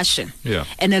their passion. Yeah.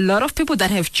 And a lot of people that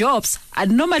have jobs are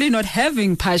normally not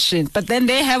having passion, but then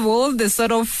they have all the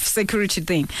sort of security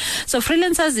thing. So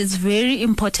freelancers, it's very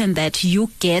important that you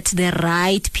get the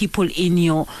right people in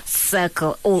your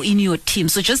circle or in your team.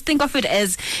 So just think of it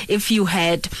as if you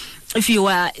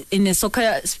are in a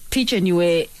soccer pitch and you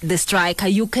were the striker,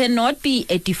 you cannot be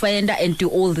a defender and do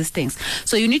all these things.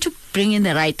 So you need to bring in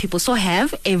the right people. So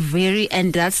have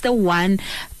and that's the one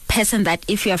person that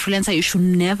if you're a freelancer, you should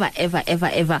never, ever, ever,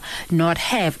 ever not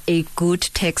have a good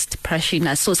text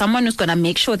practitioner. So someone who's going to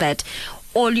make sure that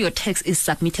all your text is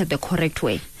submitted the correct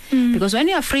way. Because when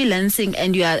you are freelancing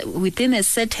and you are within a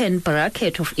certain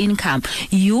bracket of income,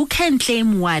 you can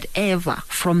claim whatever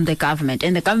from the government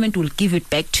and the government will give it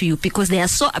back to you because they are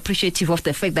so appreciative of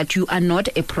the fact that you are not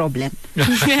a problem.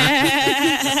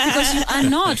 Because you are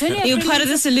not. When you're part of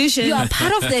the solution. You are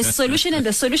part of the solution, and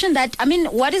the solution that,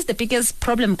 what is the biggest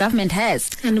problem government has?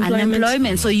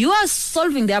 Unemployment. So you are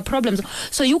solving their problems.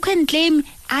 So you can claim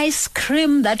ice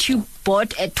cream that you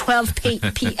bought at 12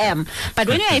 p.m. But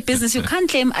when you're a business, you can't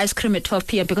claim ice cream at 12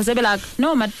 p.m. because they'll be like,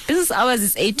 no, my business hours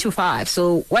is 8 to 5.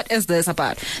 So what is this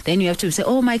about? Then you have to say,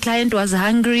 oh, my client was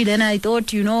hungry. Then I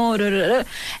thought,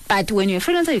 But when you're a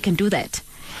freelancer, you can do that.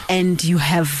 And you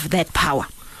have that power.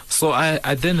 So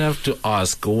I then have to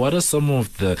ask, what are some of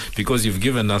because you've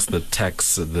given us the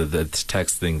tax, the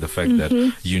tax thing, the fact that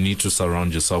you need to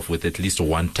surround yourself with at least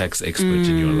one tax expert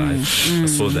in your life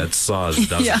so that SARS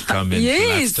doesn't come and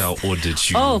lifestyle audit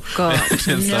you. Oh, God.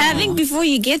 No. I think before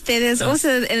you get there, there's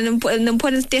also an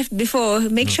important step before.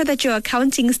 Make sure that your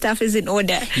accounting stuff is in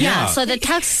order. Yeah, so the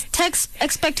tax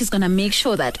expert is going to make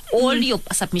sure that all your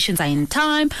submissions are in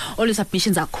time, all your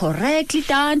submissions are correctly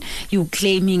done, you're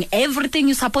claiming everything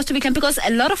you're supposed to be claimed, because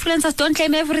a lot of freelancers don't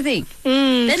claim everything.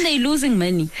 Then they're losing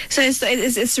money. So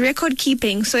it's record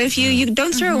keeping. So if you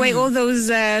don't throw away all those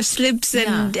slips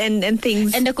and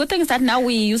things. And the good thing is that now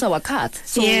we use our cards.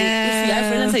 So if you're a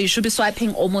freelancer, you should be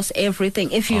swiping almost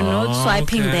everything. If you're not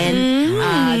swiping,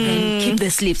 then keep the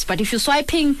slips. But if you're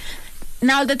swiping,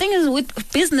 now the thing is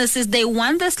with businesses, they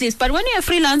want the slips. But when you're a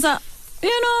freelancer,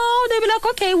 they'll be like,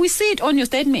 okay, we see it on your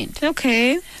statement.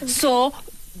 Okay. So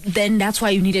then that's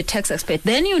why you need a tax expert.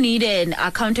 Then you need an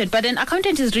accountant. But an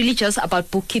accountant is really just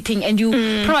about bookkeeping, and you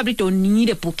probably don't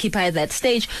need a bookkeeper at that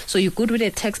stage. So you're good with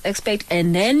a tax expert,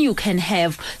 and then you can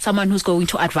have someone who's going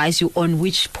to advise you on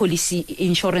which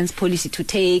insurance policy to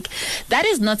take. That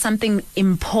is not something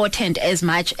important as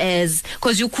much as,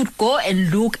 because you could go and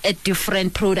look at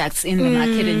different products in the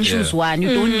market and choose one.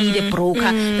 You don't need a broker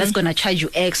that's going to charge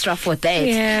you extra for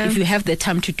that if you have the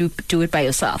time to do it by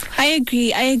yourself. I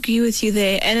agree with you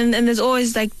there. And there's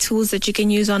always like tools that you can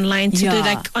use online to do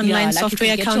like online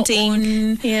software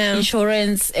accounting,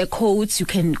 insurance codes. You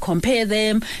can compare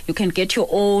them. You can get your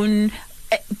own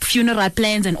funeral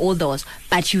plans and all those,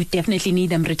 but you definitely need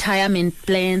them. Retirement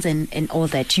plans and all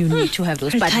that. You need to have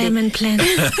those. Retirement plans.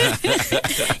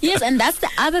 Yes, and that's the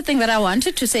other thing that I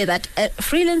wanted to say, that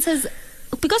freelancers,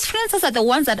 because freelancers are the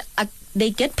ones that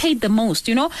they get paid the most.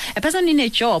 A person in a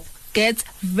job gets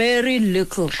very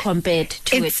little compared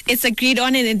to it. It's agreed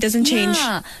on and it doesn't change.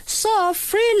 So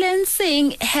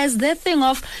freelancing has that thing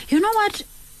of, what?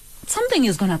 Something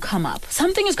is going to come up.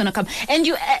 Something is going to come. And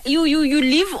you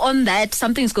live on that.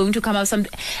 Something is going to come up.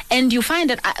 And you find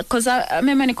that, because I'm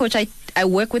a money coach, I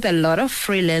work with a lot of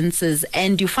freelancers,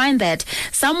 and you find that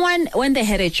someone, when they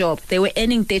had a job, they were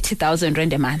earning 30,000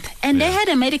 Rand a month. And they had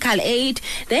a medical aid.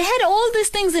 They had all these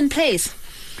things in place.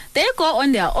 They go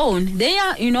on their own. They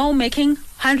are, making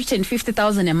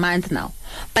 150,000 a month now,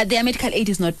 but their medical aid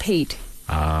is not paid.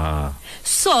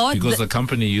 So because the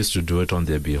company used to do it on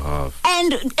their behalf.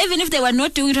 And even if they were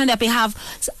not doing it on their behalf,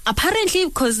 apparently,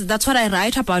 because that's what I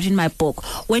write about in my book,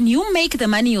 when you make the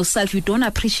money yourself, you don't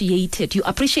appreciate it. You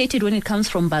appreciate it when it comes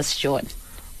from Bas John.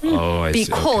 Oh, I see.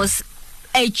 Because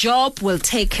a job will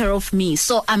take care of me,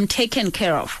 so I'm taken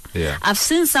care of. Yeah. I've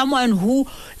seen someone who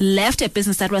left a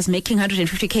business that was making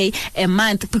 150K a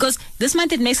month, because this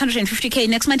month it makes 150K,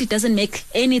 next month it doesn't make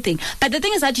anything. But the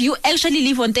thing is that you actually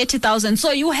live on 30,000,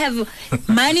 so you have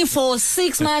money for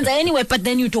 6 months anyway, but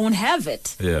then you don't have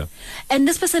it. Yeah. And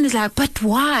this person is like, but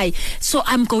why? So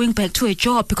I'm going back to a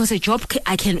job, because a job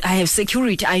I have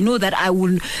security. I know that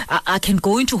I can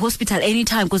go into hospital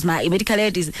anytime because my medical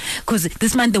aid is, because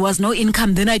this month there was no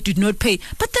income, then I did not pay.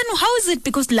 But then how is it?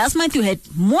 Because last month you had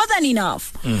more than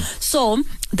enough. So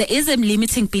there is a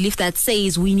limiting belief that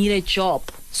says we need a job.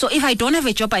 So if I don't have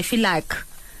a job, I feel like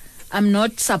I'm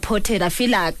not supported. I feel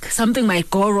like something might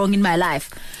go wrong in my life.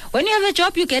 When you have a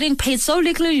job, you're getting paid so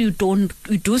little, you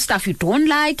do stuff you don't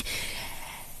like,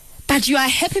 but you are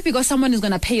happy because someone is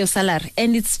going to pay your salary,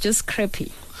 and it's just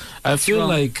crappy. I feel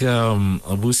like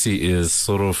Abusi is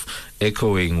sort of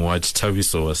echoing what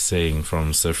Tabiso was saying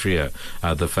from Safria,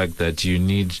 the fact that you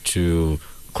need to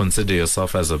consider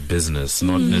yourself as a business,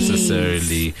 not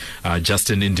necessarily just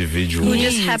an individual who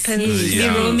just happens to be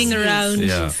roaming around.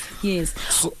 Yes.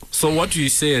 So what do you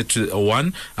say to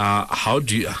one? How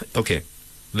do you? Okay,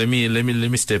 let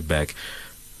me step back.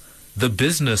 The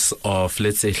business of,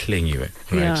 let's say, Hlengiwe, right?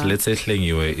 Yeah. Let's say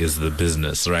Hlengiwe is the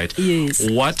business, right? Yes.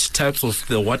 What type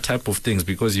of things?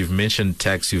 Because you've mentioned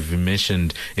tax, you've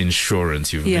mentioned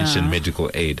insurance, you've mentioned medical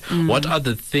aid. What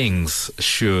other things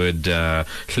should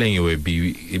Hlengiwe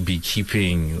be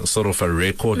keeping sort of a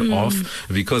record of?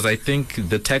 Because I think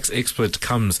the tax expert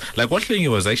comes, like what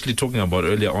Hlengiwe was actually talking about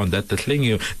earlier on, that the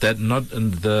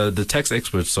tax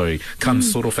expert,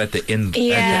 comes sort of at the end.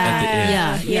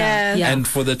 Yeah. And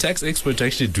for the tax expert to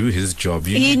actually do his job,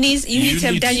 you need to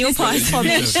have done your part.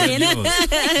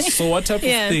 So what type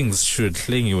of things should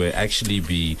Hlengiwe actually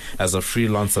be, as a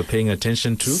freelancer, paying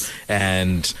attention to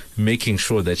and making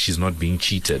sure that she's not being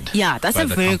cheated? Yeah, that's a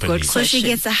very good question. So she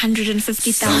gets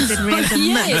 150,000 rand a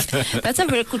month. That's a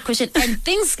very good question. And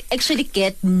things actually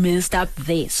get messed up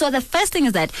there. So the first thing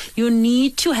is that you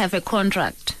need to have a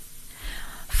contract.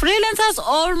 Freelancers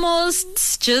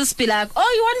almost just be like,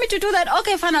 oh, you want me to do that?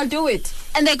 Okay, fine, I'll do it.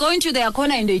 And they go into their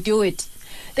corner and they do it.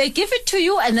 They give it to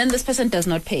you, and then this person does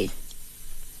not pay.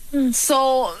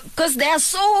 So, because they are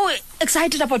so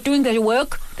excited about doing their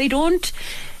work, they don't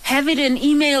have it in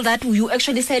email that you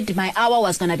actually said my hour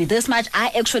was going to be this much. I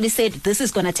actually said this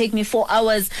is going to take me 4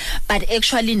 hours, but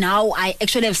actually now I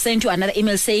actually have sent you another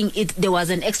email saying there was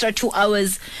an extra 2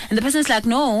 hours. And the person's like,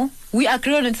 no, we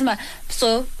agree on it.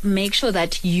 So make sure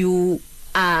that you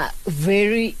are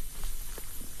very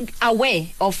aware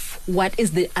of what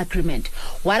is the agreement.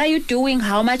 What are you doing?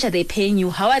 How much are they paying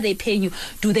you? How are they paying you?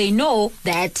 Do they know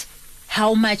that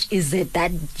how much is it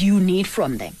that you need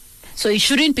from them? So it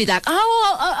shouldn't be like,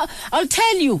 I'll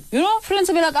tell you. You know, friends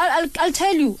will be like, I'll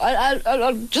tell you.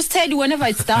 I'll just tell you whenever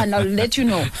it's done. I'll let you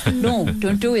know. No,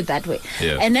 don't do it that way.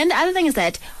 Yeah. And then the other thing is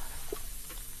that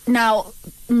now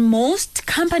most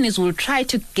companies will try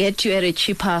to get you at a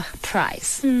cheaper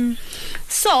price.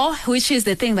 So, which is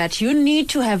the thing that you need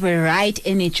to have a right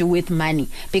energy with money,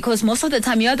 because most of the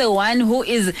time you're the one who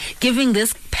is giving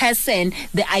this person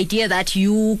the idea that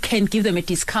you can give them a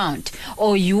discount,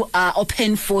 or you are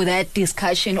open for that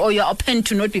discussion, or you're open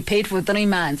to not be paid for 3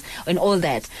 months and all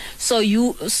that. So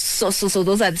so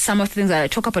those are some of the things that I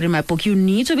talk about in my book. You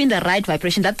need to be in the right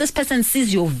vibration, that this person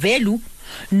sees your value,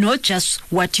 not just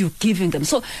what you're giving them.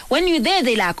 So when you're there,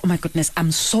 they're like, oh my goodness,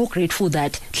 I'm so grateful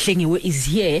that Hlengiwe is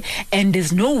here, and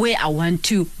there's no way I want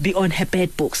to be on her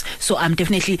bad books. So I'm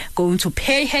definitely going to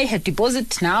pay her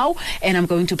deposit now, and I'm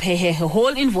going to pay her whole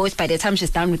invoice by the time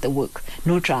she's done with the work.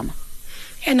 No drama.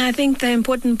 And I think the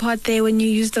important part there when you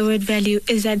use the word value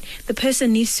is that the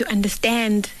person needs to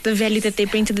understand the value that they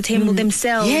bring to the table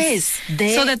themselves. Yes.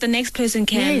 So that the next person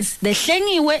can. Yes. The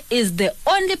Hlengiwe is the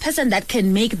only person that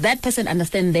can make that person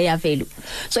understand their value.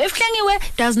 So if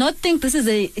Hlengiwe does not think this is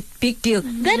a big deal,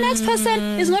 the next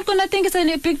person is not going to think it's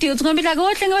a big deal. It's going to be like,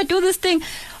 oh, Hlengiwe, do this thing.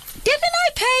 Didn't I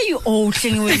pay you? Oh,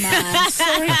 Hlengiwe, man.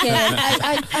 Sorry, girl.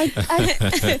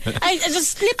 I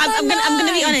just slipped my mind. I'm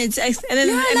gonna be honest. And then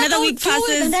another week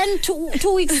passes. And then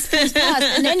two weeks pass.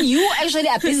 And then you actually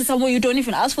are busy somewhere. You don't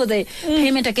even ask for the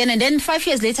payment again. And then 5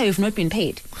 years later, you've not been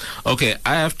paid. Okay,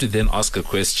 I have to then ask a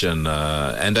question.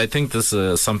 And I think this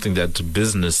is something that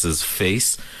businesses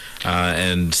face.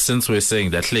 And since we're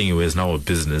saying that Hlengiwe is now a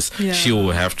business, she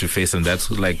will have to face, and that's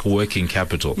like working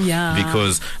capital.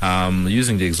 Because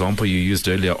using the example you used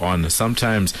earlier on,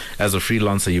 sometimes as a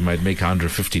freelancer you might make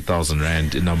 150,000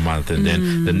 rand in a month, and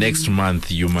then the next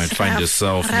month you might find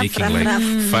yourself making like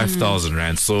 5,000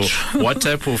 rand. So what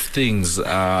type of things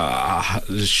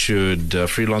should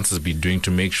freelancers be doing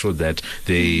to make sure that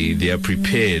they are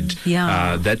prepared,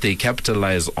 that they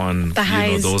capitalize on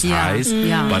those highs,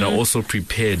 but are also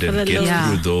prepared and get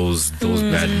through those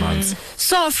bad months?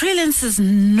 So freelancers,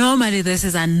 normally this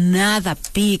is another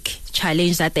big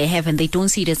challenge that they have, and they don't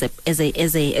see it as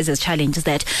a challenge, is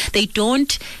that they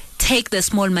don't take the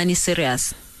small money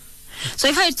serious. So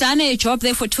if I've done a job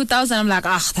there for 2,000, I'm like,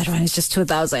 that one is just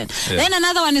 2,000. Then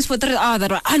another one is for 3,000.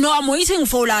 That one, I know I'm waiting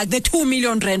for like the 2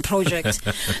 million rand project.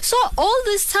 So all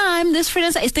this time, this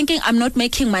freelancer is thinking, I'm not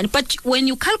making money. But when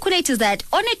you calculate is that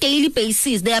on a daily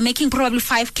basis, they are making probably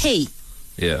 5K.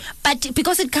 But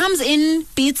because it comes in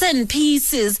bits and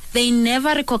pieces, they never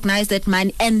recognize that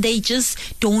money, and they just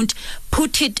don't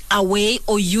put it away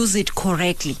or use it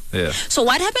correctly. So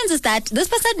what happens is that this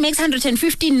person makes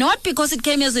 150 not because it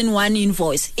came as in one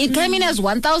invoice. It came in as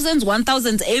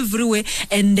 1,000s everywhere,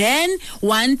 and then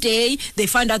one day they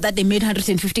find out that they made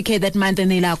 150K that month, and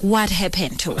they're like, what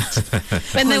happened to it?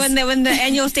 when the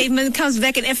annual statement comes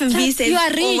back and FNB says, you are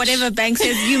rich, or whatever bank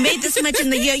says, you made this much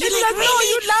in the year, you're like, no,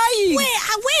 you're lying.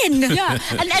 When? And that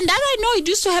I know it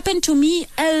used to happen to me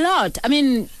a lot. I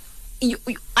mean,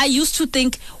 I used to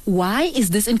think, why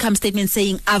is this income statement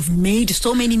saying I've made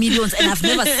so many millions and I've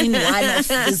never seen one of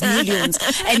these millions,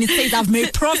 and it says I've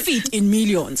made profit in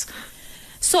millions?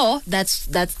 So that's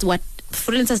what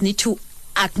freelancers need to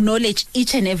acknowledge,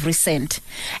 each and every cent.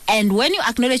 And when you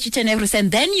acknowledge each and every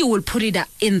cent, then you will put it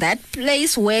in that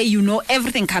place where you know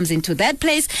everything comes into that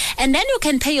place, and then you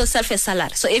can pay yourself a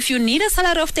salary. So if you need a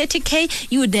salary of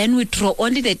 30K, you then withdraw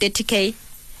only the 30K.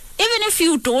 Even if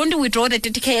you don't withdraw the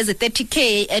 30K as a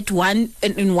 30K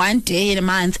in one day in a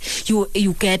month,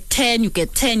 you get 10, you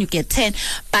get 10, you get 10.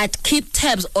 But keep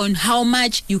tabs on how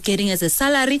much you're getting as a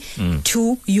salary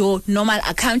to your normal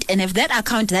account. And if that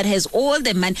account that has all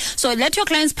the money, so let your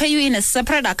clients pay you in a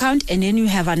separate account, and then you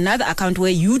have another account where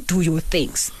you do your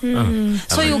things.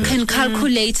 So you can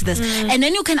calculate this, and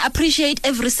then you can appreciate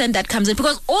every cent that comes in,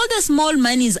 because all the small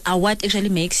monies are what actually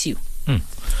makes you.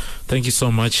 Thank you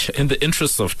so much. In the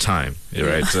interest of time,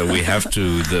 right, we have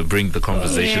to bring the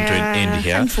conversation to an end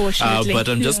here. Unfortunately. But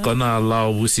I'm just going to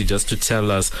allow Busi just to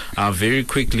tell us very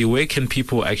quickly, where can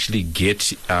people actually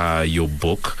get your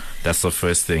book? That's the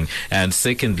first thing. And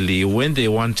secondly, when they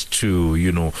want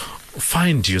to,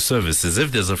 find your services,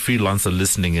 if there's a freelancer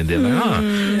listening and they're like,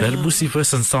 that Busi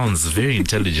person sounds very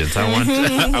intelligent, I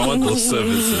want those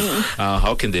services,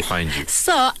 how can they find you?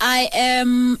 So I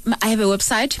have a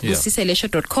website,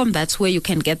 busiselesho.com. That's where you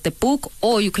can get the book,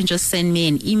 or you can just send me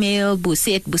an email,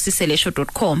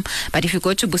 busi@busiselesho.com. But if you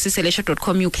go to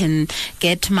busiselesho.com, you can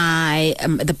get my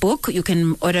the book. You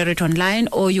can order it online,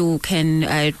 or you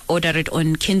can order it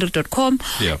on kindle.com.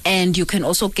 And you can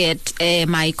also get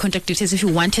my contact details if you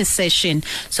want a session.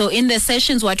 So in the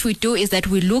sessions, what we do is that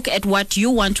we look at what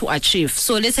you want to achieve.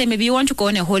 So let's say maybe you want to go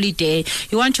on a holiday,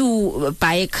 you want to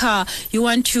buy a car, you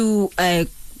want to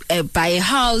buy a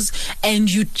house,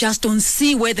 and you just don't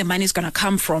see where the money is going to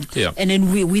come from. And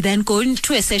then we then go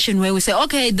into a session where we say,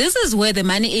 okay, this is where the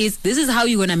money is, this is how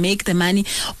you're going to make the money.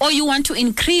 Or you want to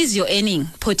increase your earning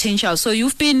potential. So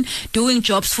you've been doing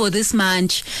jobs for this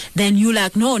month, then you're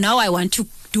like, no, now I want to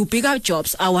do bigger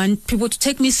jobs. I want people to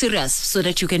take me serious so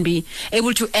that you can be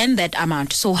able to earn that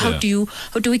amount. So how do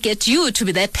we get you to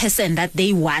be that person that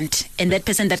they want, and that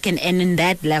person that can earn in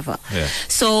that level?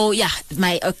 So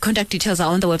my contact details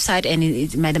are on the website, and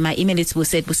my email is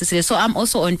busi@busiselesho. So I'm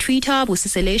also on Twitter,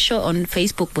 busiselesho, on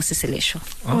Facebook, busiselesho.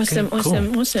 Awesome.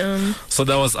 So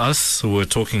that was us. We were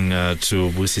talking to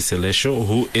Busi Selesho,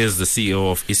 who is the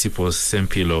CEO of Isipho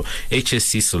Sempilo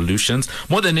HSC Solutions.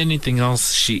 More than anything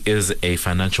else, she is a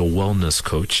financial wellness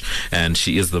coach, and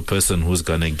she is the person who's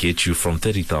going to get you from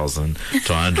 30,000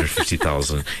 to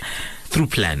 150,000 through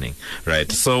planning,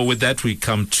 right? So with that, we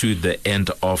come to the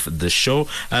end of the show.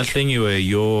 Hlengiwe,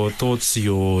 your thoughts,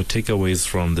 your takeaways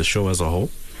from the show as a whole?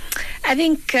 I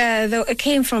think it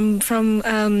came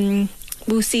from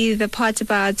we'll see the part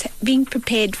about being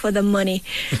prepared for the money.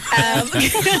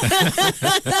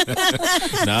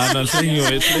 No,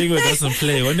 Hlengiwe doesn't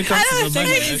play. When it comes to the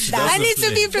money, I need to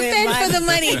be prepared for the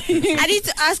money. I need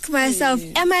to ask myself,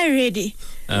 am I ready?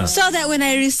 so that when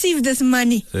I receive this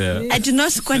money, I do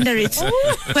not squander it.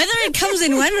 Whether it comes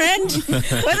in 1 rand,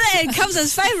 whether it comes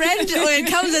as 5 rand, or it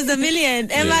comes as 1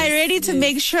 million, am I ready to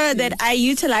make sure that I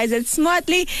utilize it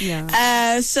smartly,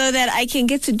 so that I can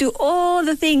get to do all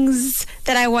the things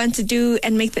that I want to do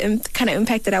and make the kind of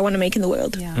impact that I want to make in the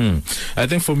world. I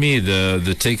think for me,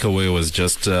 the takeaway was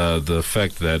just the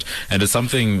fact that, and it's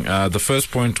something, the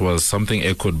first point was something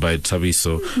echoed by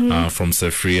Thabiso from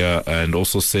Safria, and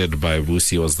also said by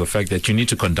Vusi, was the fact that you need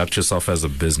to conduct yourself as a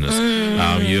business.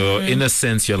 You're, in a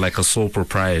sense, you're like a sole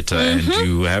proprietor, and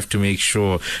you have to make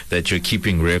sure that you're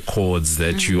keeping records,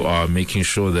 that you are making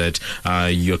sure that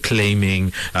you're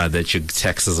claiming that your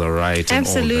taxes are right.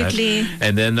 Absolutely. And all that.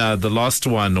 And then the last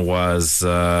one was,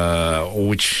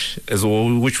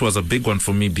 which was a big one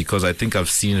for me, because I think I've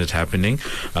seen it happening,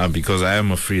 because I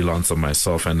am a freelancer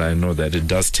myself, and I know that it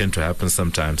does tend to happen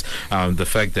sometimes. The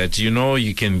fact that,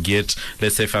 you can get,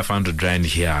 let's say, 500 rand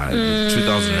here,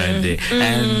 2,000 rand there,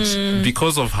 and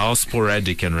because of how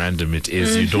sporadic and random it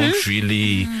is, you don't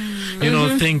really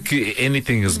think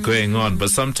anything is going on. But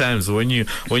sometimes when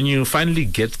you finally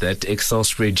get that Excel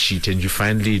spreadsheet and you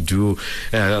finally do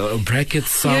bracket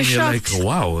sum, you're like,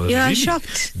 wow, you're really?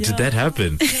 Shocked. Did that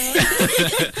happen?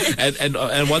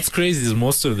 and what's crazy is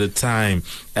most of the time,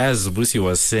 as Vusi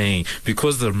was saying,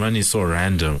 because the money is so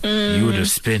random, you would have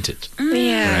spent it.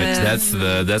 Right? That's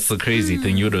the crazy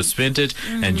thing. You would have spent it,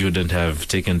 and you wouldn't have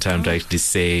taken time to actually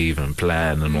save and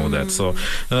plan and all that. So,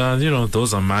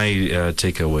 those are my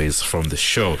takeaways from the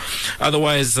show.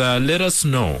 Otherwise, let us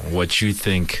know what you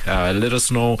think. Let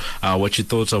us know what you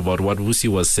thought about what Vusi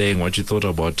was saying, what you thought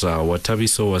about what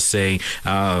Thabiso was saying,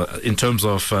 in terms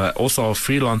of also our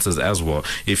freelancers as well.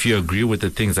 If you agree with the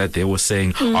things that they were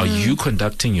saying, are you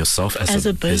conducting yourself as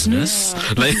a business?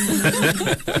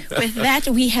 With that,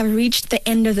 we have reached the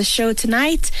end of the show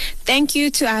tonight. Thank you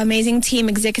to our amazing team,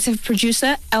 executive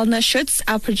producer Elna Schutz,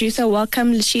 our producer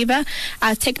Welcome Lishiva,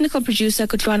 our technical producer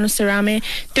Kutlwano Sarame.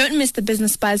 Don't miss the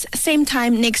Business Buzz, same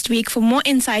time next week for more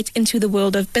insight into the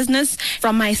world of business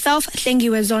from myself,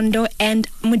 Hlengiwe Zondo, and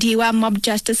Mudiwa Mob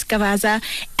Justice Gavaza,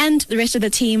 and the rest of the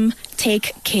team.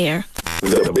 Take care.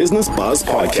 The Business Buzz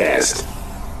Podcast.